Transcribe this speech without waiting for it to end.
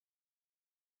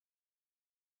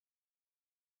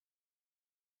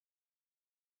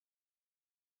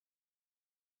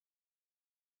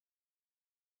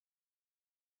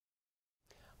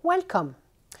Welcome.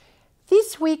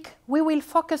 This week we will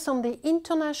focus on the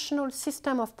international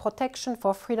system of protection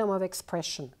for freedom of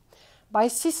expression. By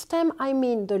system I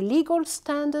mean the legal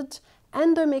standard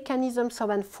and the mechanisms of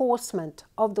enforcement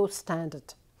of those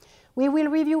standards. We will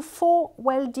review 4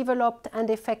 well-developed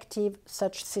and effective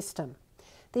such systems.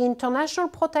 The international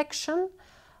protection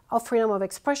of freedom of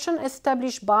expression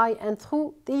established by and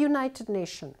through the United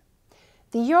Nations.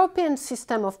 The European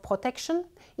system of protection,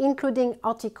 including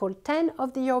Article 10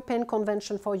 of the European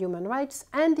Convention for Human Rights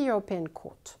and the European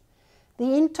Court.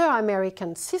 The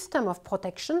Inter-American system of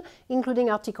protection, including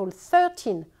Article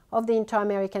 13 of the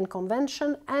Inter-American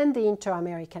Convention and the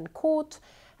Inter-American Court.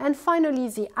 And finally,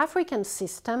 the African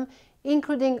system,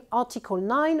 including Article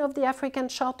 9 of the African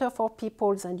Charter for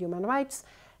Peoples and Human Rights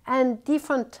and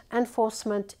different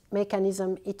enforcement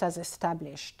mechanisms it has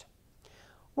established.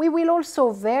 We will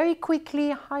also very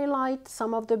quickly highlight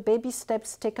some of the baby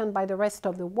steps taken by the rest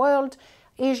of the world,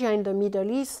 Asia and the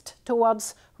Middle East,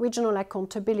 towards regional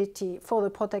accountability for the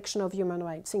protection of human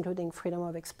rights, including freedom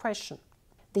of expression.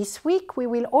 This week, we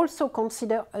will also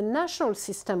consider a national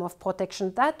system of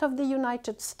protection, that of the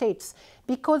United States,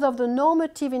 because of the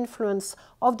normative influence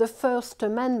of the First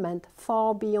Amendment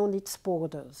far beyond its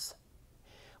borders.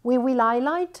 We will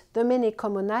highlight the many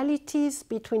commonalities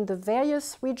between the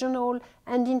various regional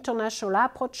and international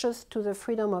approaches to the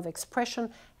freedom of expression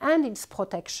and its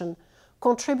protection,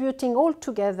 contributing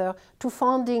altogether to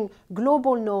founding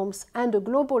global norms and a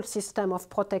global system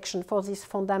of protection for these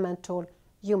fundamental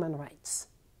human rights.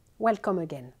 Welcome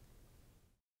again.